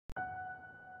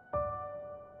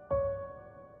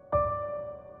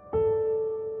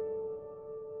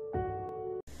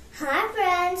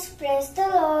friends, praise the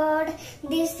Lord.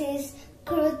 This is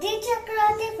Kruthi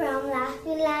Chakravarthi from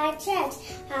Life Church.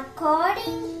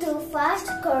 According to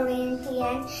 1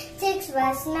 Corinthians 6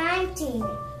 verse 19,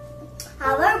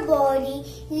 our body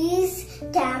is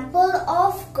temple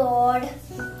of God.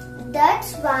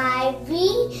 That's why we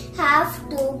have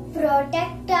to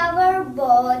protect our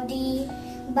body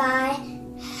by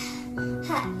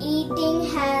eating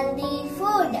healthy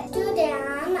food. Today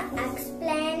I am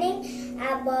explaining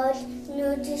about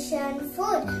nutrition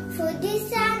food. Food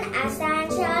is an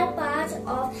essential part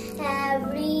of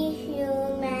every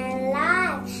human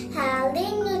life. Healthy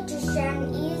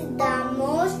nutrition is the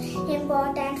most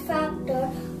important factor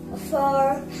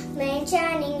for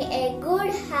maintaining a good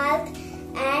health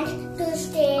and to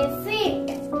stay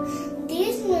fit.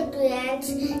 These nutrients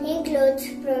include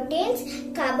proteins,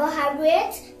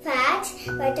 carbohydrates, fats,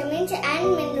 vitamins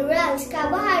and minerals.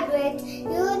 Carbohydrates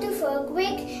used for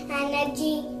quick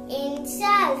energy in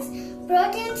cells.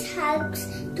 Proteins helps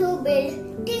to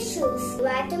build tissues.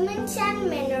 Vitamins and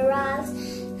minerals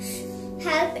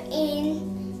help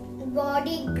in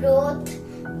body growth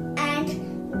and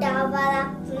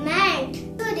development.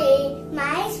 Today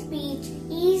my speech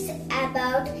is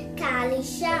about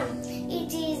calcium.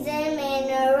 It is a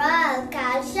mineral.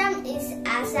 Calcium is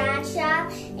essential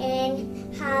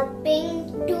in helping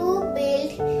to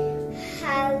build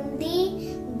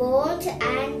healthy bones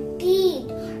and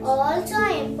teeth. Also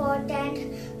important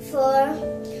for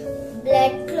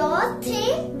blood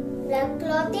clotting,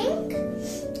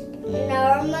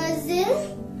 nerve muscle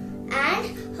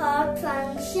and heart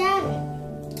function.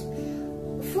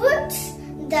 Foods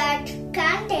that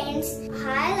contains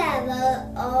high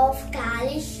level of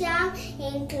calcium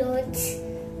includes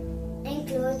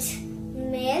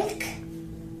milk,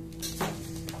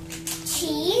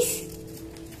 cheese,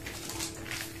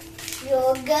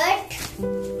 yogurt,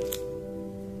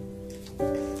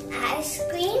 ice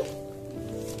cream,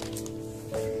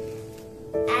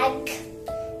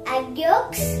 egg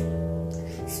yolks,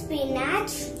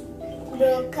 spinach,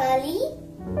 broccoli,